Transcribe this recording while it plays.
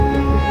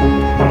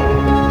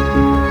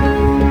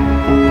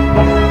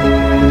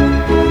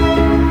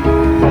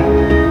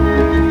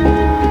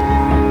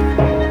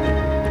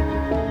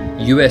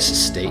US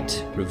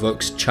state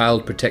revokes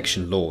child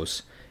protection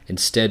laws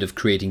instead of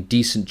creating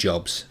decent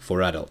jobs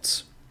for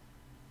adults.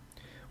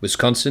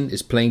 Wisconsin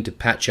is playing to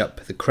patch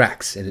up the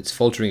cracks in its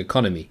faltering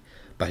economy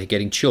by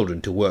getting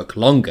children to work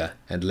longer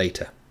and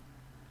later.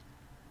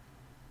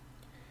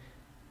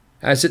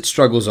 As it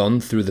struggles on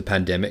through the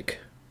pandemic,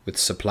 with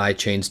supply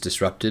chains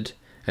disrupted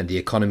and the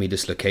economy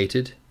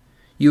dislocated,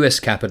 US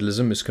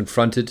capitalism is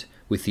confronted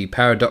with the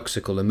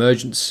paradoxical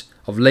emergence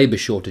of labor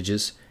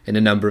shortages in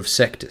a number of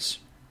sectors,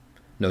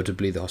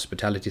 notably the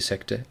hospitality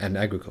sector and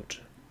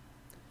agriculture.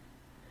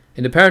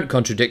 In apparent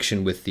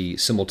contradiction with the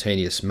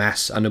simultaneous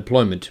mass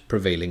unemployment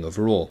prevailing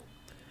overall.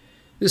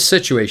 This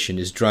situation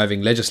is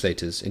driving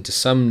legislators into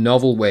some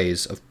novel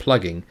ways of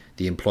plugging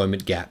the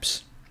employment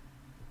gaps.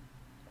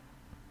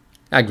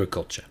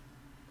 Agriculture.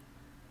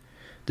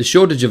 The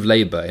shortage of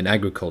labor in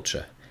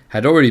agriculture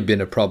had already been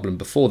a problem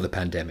before the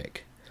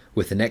pandemic,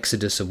 with an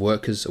exodus of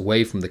workers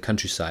away from the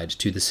countryside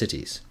to the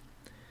cities.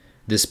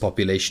 This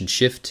population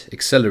shift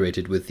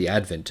accelerated with the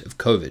advent of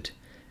COVID,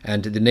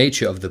 and the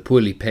nature of the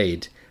poorly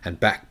paid and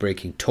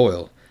back-breaking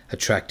toil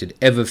attracted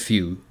ever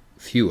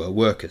fewer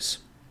workers.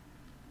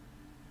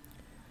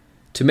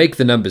 To make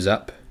the numbers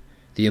up,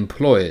 the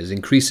employers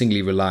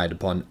increasingly relied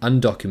upon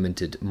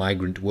undocumented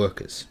migrant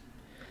workers.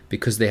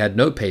 Because they had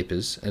no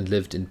papers and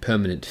lived in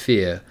permanent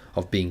fear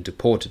of being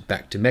deported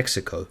back to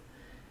Mexico,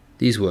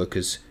 these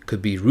workers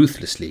could be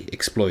ruthlessly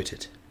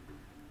exploited.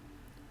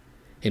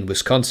 In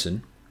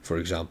Wisconsin, for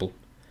example,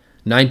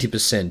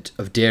 90%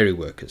 of dairy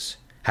workers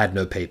had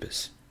no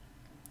papers.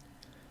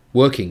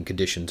 Working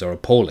conditions are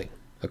appalling,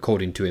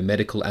 according to a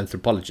medical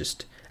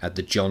anthropologist at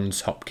the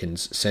Johns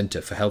Hopkins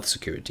Center for Health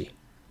Security.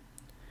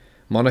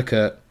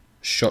 Monica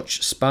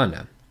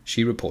Schoch-Spana,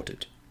 she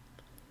reported,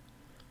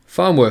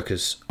 "Farm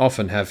workers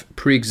often have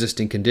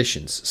pre-existing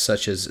conditions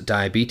such as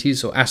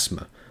diabetes or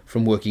asthma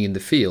from working in the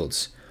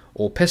fields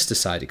or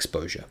pesticide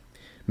exposure,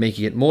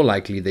 making it more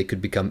likely they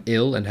could become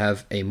ill and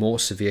have a more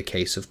severe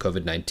case of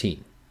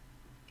COVID-19.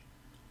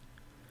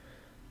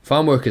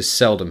 Farm workers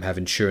seldom have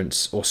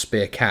insurance or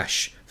spare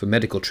cash for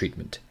medical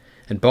treatment,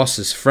 and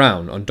bosses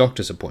frown on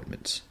doctor's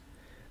appointments.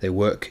 They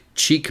work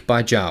cheek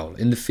by jowl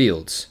in the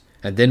fields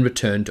and then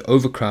return to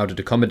overcrowded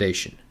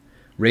accommodation,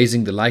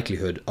 raising the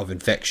likelihood of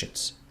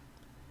infections.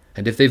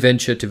 And if they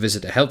venture to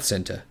visit a health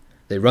center,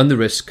 they run the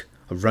risk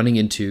of running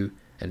into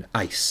an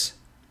ICE,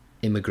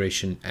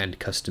 Immigration and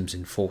Customs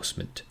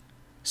Enforcement,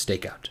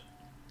 stakeout."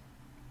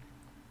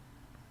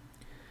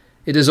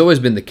 It has always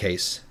been the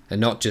case,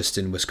 and not just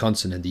in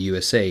Wisconsin and the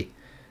USA,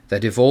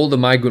 that if all the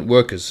migrant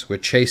workers were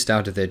chased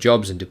out of their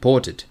jobs and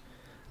deported,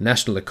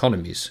 national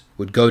economies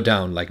would go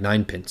down like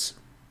ninepins.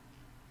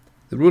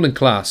 The ruling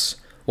class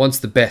wants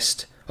the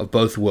best of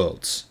both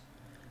worlds,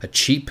 a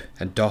cheap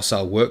and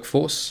docile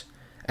workforce,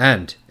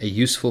 and a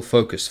useful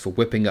focus for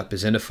whipping up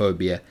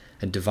xenophobia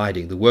and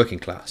dividing the working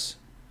class.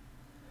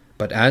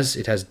 But as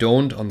it has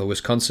dawned on the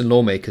Wisconsin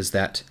lawmakers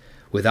that,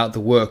 without the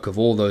work of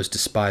all those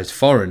despised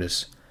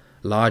foreigners,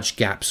 large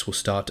gaps will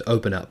start to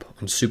open up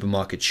on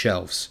supermarket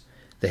shelves,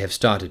 they have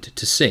started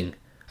to sing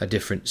a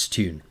different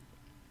tune.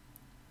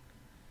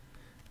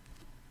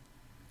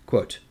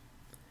 Quote,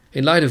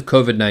 "In light of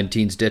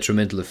COVID-19's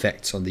detrimental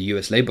effects on the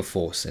US labor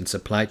force and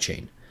supply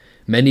chain,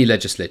 many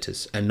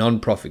legislators and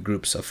non-profit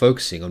groups are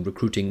focusing on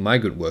recruiting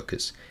migrant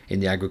workers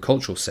in the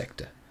agricultural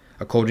sector,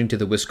 according to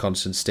the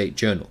Wisconsin State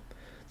Journal.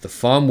 The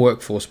Farm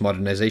Workforce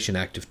Modernization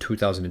Act of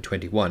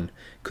 2021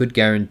 could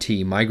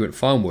guarantee migrant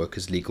farm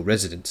workers legal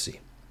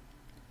residency.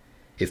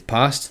 If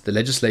passed, the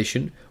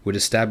legislation would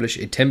establish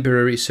a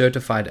temporary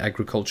certified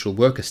agricultural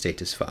worker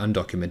status for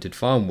undocumented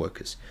farm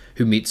workers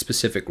who meet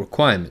specific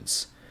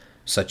requirements,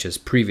 such as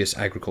previous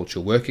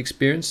agricultural work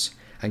experience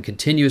and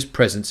continuous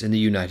presence in the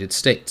United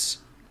States.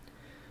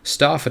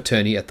 Staff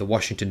attorney at the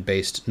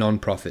Washington-based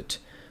nonprofit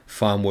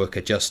Farm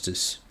Worker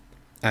Justice,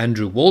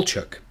 Andrew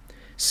Walchuk,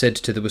 said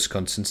to the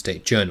Wisconsin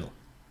State Journal."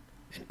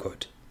 End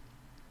quote.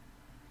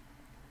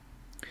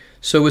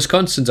 So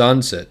Wisconsin's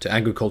answer to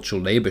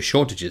agricultural labor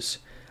shortages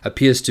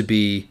appears to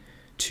be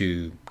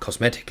to,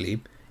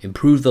 cosmetically,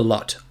 improve the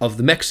lot of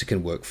the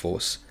Mexican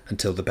workforce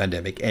until the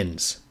pandemic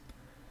ends,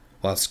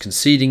 whilst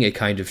conceding a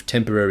kind of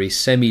temporary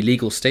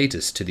semi-legal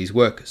status to these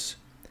workers.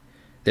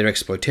 Their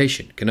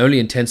exploitation can only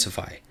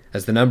intensify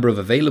as the number of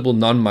available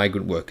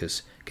non-migrant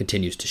workers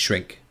continues to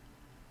shrink.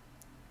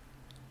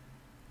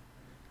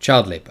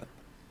 Child labor.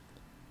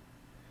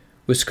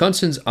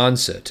 Wisconsin's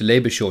answer to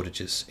labor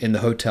shortages in the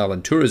hotel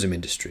and tourism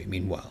industry,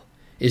 meanwhile,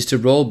 is to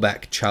roll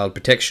back child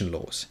protection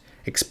laws,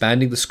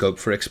 expanding the scope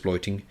for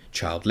exploiting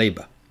child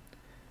labor.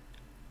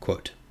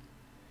 Quote,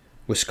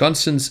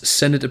 "Wisconsin's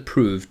Senate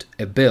approved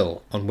a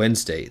bill on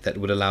Wednesday that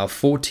would allow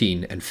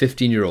 14 and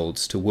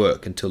 15-year-olds to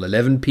work until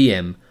 11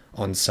 p.m.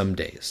 on some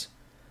days,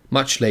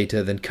 much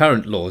later than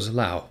current laws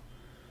allow.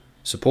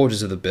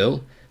 Supporters of the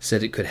bill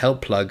said it could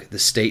help plug the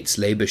state's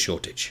labor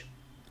shortage.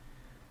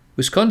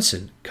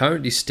 Wisconsin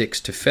currently sticks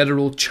to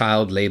federal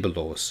child labor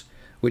laws,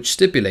 which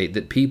stipulate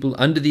that people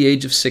under the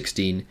age of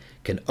 16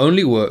 can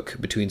only work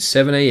between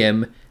 7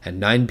 a.m. and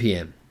 9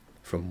 p.m.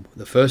 from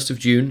the 1st of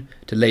June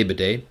to Labor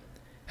Day,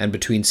 and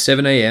between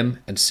 7 a.m.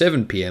 and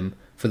 7 p.m.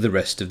 for the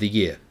rest of the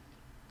year.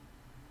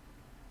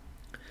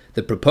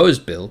 The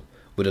proposed bill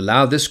would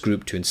allow this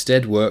group to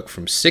instead work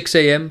from 6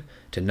 a.m.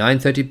 to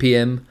 9:30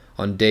 p.m.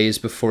 on days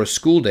before a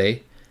school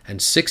day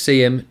and 6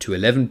 a.m. to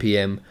 11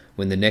 p.m.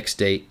 when the next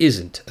day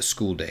isn't a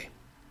school day.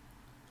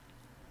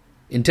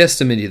 In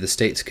testimony to the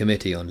state's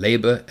Committee on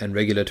Labor and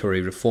Regulatory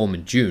Reform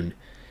in June,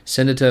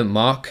 Senator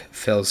Mark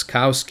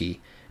Felskowski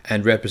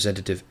and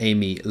Representative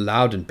Amy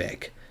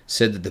Loudenbeck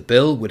said that the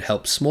bill would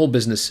help small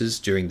businesses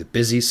during the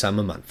busy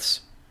summer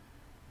months.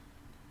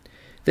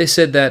 They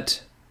said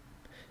that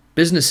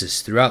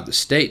businesses throughout the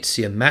state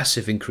see a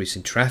massive increase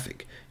in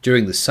traffic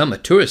during the summer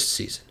tourist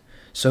season,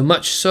 so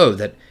much so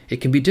that it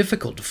can be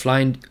difficult to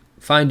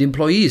find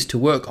employees to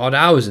work odd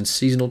hours and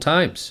seasonal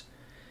times.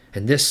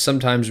 And this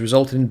sometimes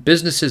resulted in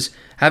businesses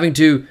having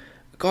to,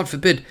 God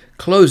forbid,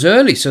 close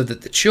early so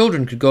that the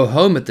children could go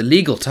home at the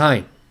legal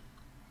time.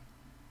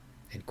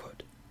 End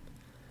quote.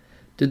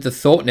 Did the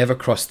thought never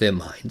cross their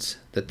minds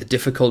that the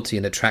difficulty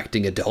in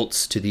attracting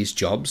adults to these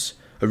jobs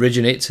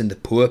originates in the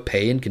poor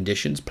pay and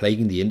conditions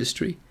plaguing the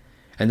industry,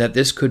 and that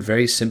this could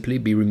very simply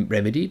be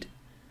remedied?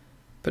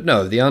 But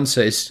no, the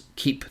answer is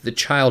keep the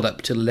child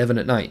up till 11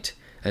 at night,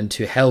 and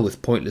to hell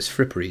with pointless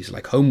fripperies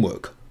like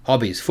homework,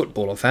 hobbies,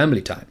 football, or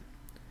family time.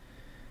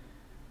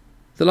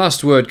 The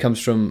last word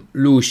comes from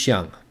Lu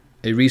Xiang,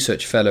 a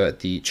research fellow at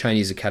the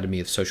Chinese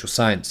Academy of Social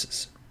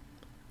Sciences.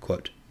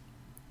 Quote,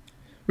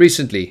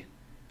 recently,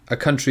 a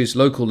country's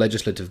local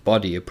legislative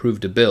body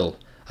approved a bill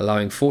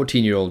allowing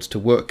 14-year-olds to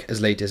work as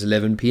late as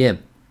 11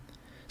 p.m.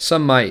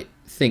 Some might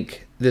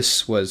think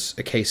this was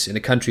a case in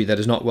a country that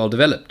is not well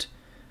developed,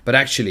 but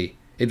actually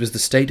it was the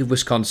state of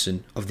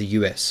Wisconsin of the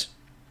US.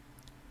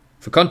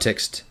 For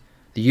context,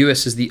 the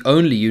US is the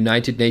only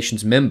United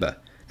Nations member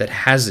that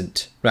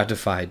hasn't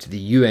ratified the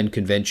UN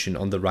Convention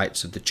on the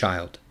Rights of the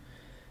Child.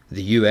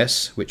 The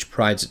US, which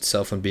prides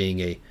itself on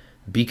being a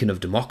beacon of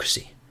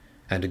democracy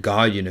and a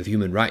guardian of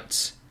human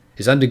rights,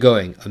 is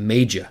undergoing a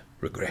major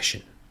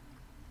regression.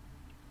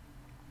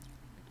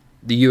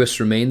 The US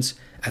remains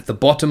at the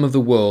bottom of the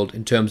world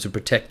in terms of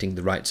protecting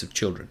the rights of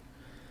children.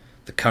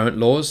 The current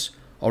laws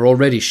are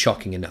already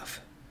shocking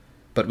enough,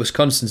 but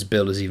Wisconsin's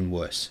bill is even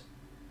worse.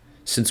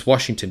 Since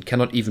Washington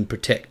cannot even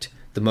protect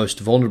the most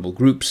vulnerable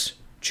groups,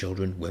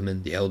 children,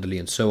 women, the elderly,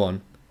 and so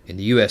on, in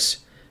the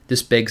US,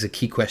 this begs a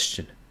key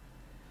question.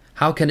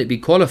 How can it be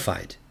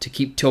qualified to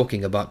keep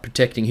talking about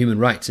protecting human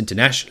rights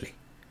internationally?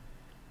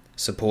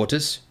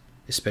 Supporters,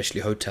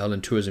 especially hotel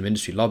and tourism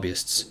industry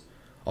lobbyists,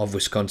 of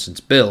Wisconsin's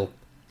bill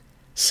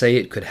say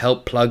it could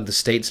help plug the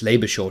state's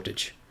labor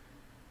shortage.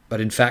 But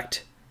in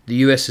fact, the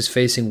US is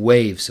facing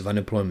waves of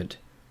unemployment,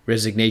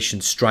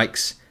 resignations,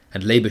 strikes,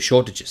 and labor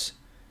shortages.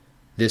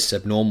 This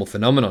abnormal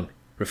phenomenon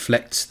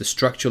reflects the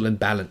structural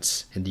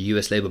imbalance in the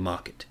US labor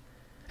market,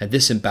 and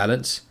this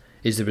imbalance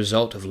is the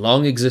result of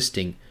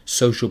long-existing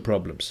social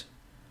problems.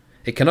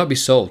 It cannot be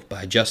solved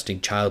by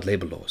adjusting child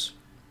labor laws.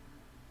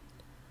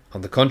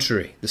 On the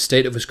contrary, the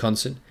state of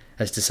Wisconsin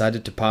has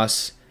decided to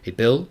pass a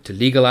bill to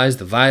legalize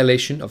the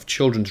violation of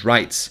children's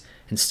rights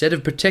instead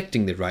of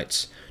protecting their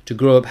rights to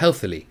grow up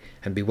healthily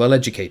and be well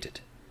educated.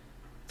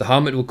 The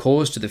harm it will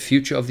cause to the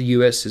future of the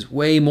US is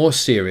way more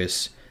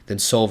serious than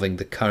solving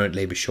the current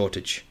labor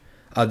shortage.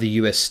 Other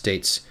US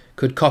states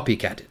could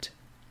copycat it.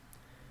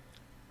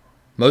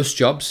 Most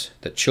jobs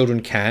that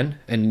children can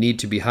and need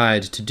to be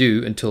hired to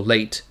do until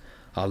late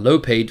are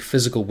low-paid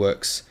physical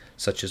works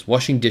such as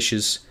washing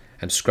dishes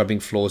and scrubbing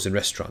floors in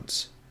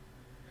restaurants.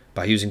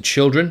 By using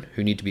children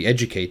who need to be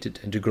educated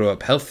and to grow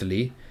up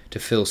healthily to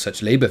fill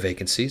such labor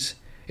vacancies,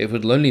 it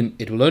will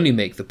only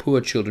make the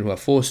poor children who are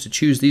forced to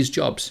choose these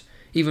jobs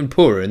even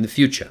poorer in the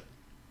future.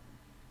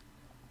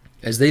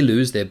 As they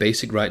lose their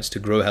basic rights to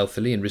grow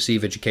healthily and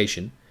receive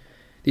education,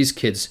 these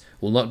kids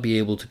will not be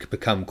able to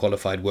become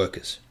qualified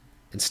workers.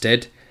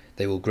 Instead,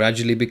 they will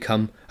gradually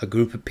become a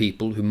group of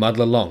people who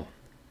muddle along.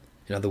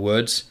 In other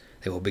words,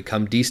 they will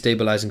become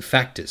destabilizing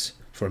factors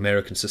for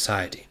American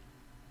society.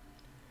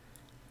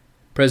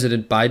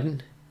 President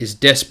Biden is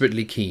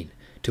desperately keen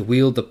to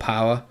wield the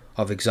power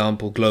of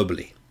example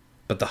globally,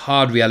 but the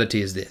hard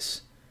reality is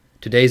this: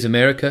 today's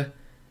America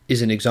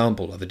is an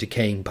example of a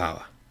decaying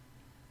power.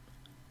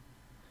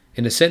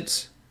 In a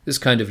sense, this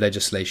kind of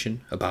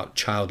legislation about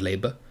child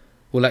labor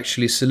will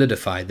actually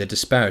solidify the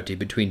disparity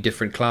between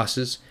different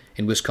classes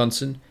in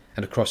Wisconsin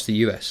and across the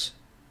US.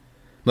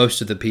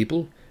 Most of the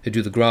people who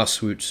do the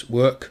grassroots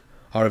work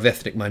are of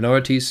ethnic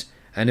minorities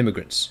and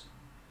immigrants.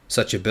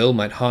 Such a bill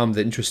might harm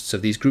the interests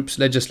of these groups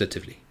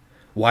legislatively,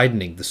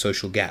 widening the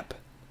social gap.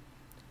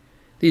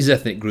 These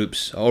ethnic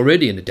groups are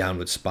already in a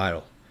downward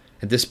spiral,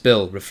 and this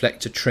bill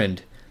reflects a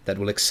trend that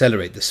will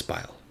accelerate this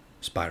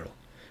spiral,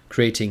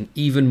 creating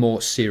even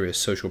more serious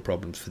social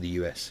problems for the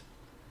US.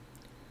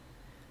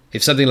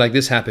 If something like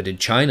this happened in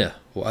China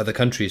or other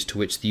countries to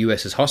which the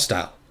US is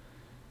hostile,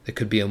 there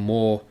could be a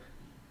moral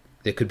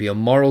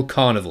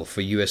carnival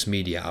for US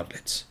media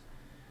outlets.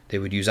 They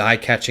would use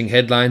eye-catching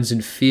headlines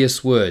and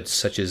fierce words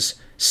such as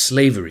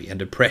slavery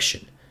and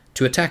oppression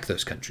to attack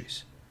those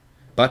countries.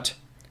 But,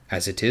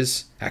 As it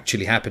is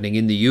actually happening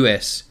in the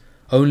US,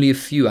 only a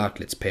few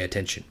outlets pay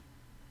attention.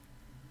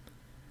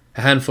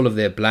 A handful of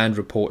their bland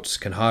reports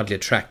can hardly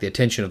attract the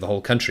attention of the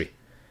whole country.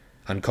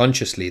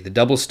 Unconsciously, the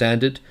double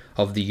standard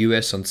of the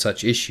US on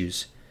such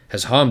issues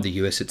has harmed the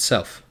US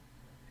itself.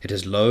 It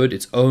has lowered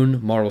its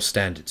own moral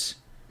standards,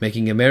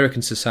 making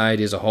American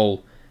society as a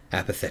whole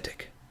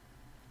apathetic.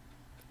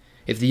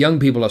 If the young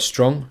people are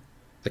strong,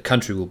 the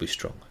country will be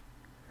strong.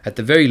 At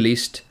the very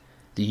least,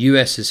 the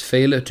US's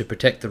failure to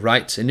protect the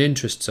rights and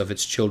interests of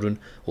its children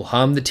will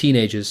harm the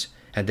teenagers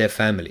and their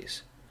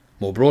families.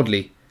 More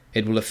broadly,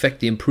 it will affect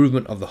the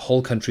improvement of the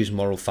whole country's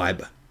moral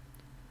fiber.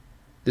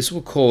 This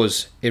will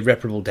cause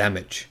irreparable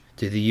damage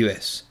to the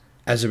US.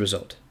 As a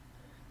result,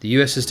 the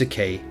US's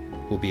decay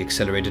will be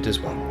accelerated as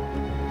well.